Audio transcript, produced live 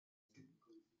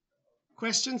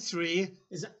Question 3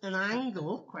 is an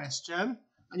angle question,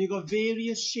 and you've got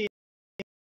various shapes.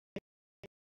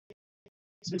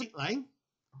 Straight line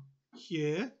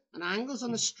here, and angles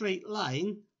on a straight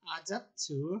line add up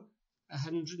to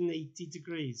 180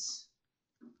 degrees.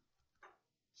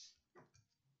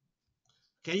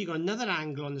 Okay, you've got another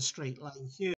angle on the straight line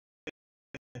here.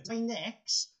 To find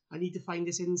x, I need to find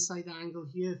this inside angle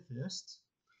here first.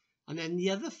 And then the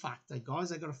other fact I got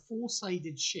is I got a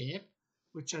four-sided shape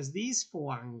which has these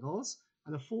four angles,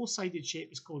 and a four-sided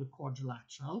shape is called a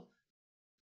quadrilateral.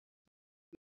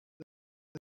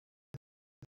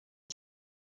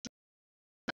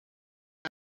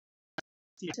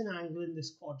 An angle in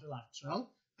this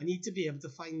quadrilateral, I need to be able to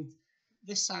find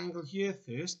this angle here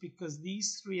first, because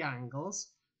these three angles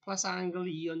plus angle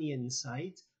E on the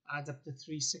inside add up to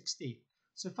 360.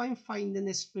 So if I'm finding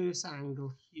this first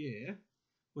angle here,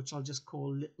 which I'll just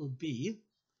call little b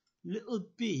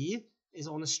is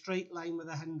on a straight line with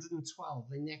 112.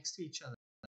 They're next to each other.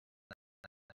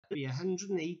 It'll be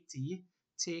 180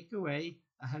 take away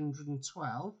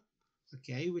 112,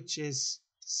 okay, which is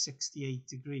 68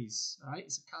 degrees. All right,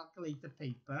 it's a calculator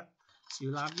paper, so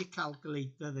you'll have your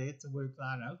calculator there to work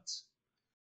that out.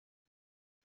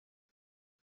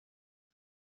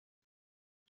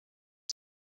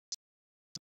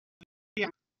 Yeah.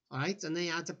 All right, and they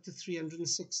add up to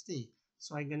 360.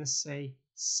 So I'm going to say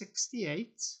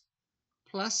 68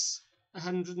 plus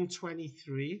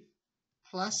 123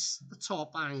 plus the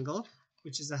top angle,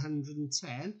 which is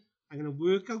 110. I'm going to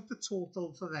work out the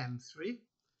total for them three.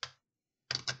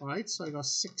 All right, so I got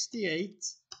 68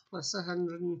 plus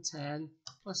 110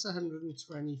 plus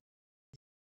 120,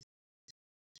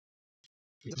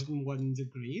 101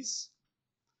 degrees.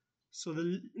 So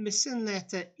the missing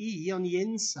letter E on the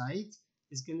inside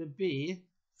is going to be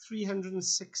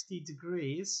 360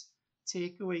 degrees,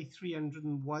 take away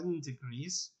 301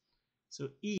 degrees. So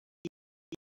E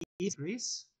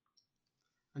degrees.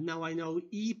 And now I know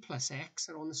E plus X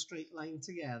are on a straight line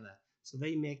together. So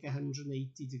they make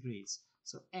 180 degrees.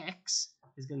 So X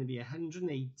is going to be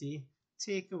 180,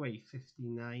 take away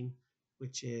 59,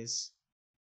 which is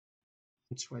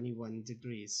 21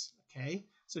 degrees. Okay,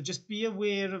 so just be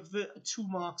aware of the 2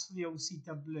 marks for the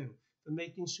OCW, for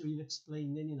making sure you're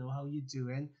explaining, you know, how you're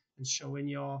doing and showing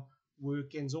your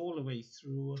workings all the way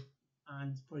through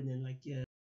and putting in like your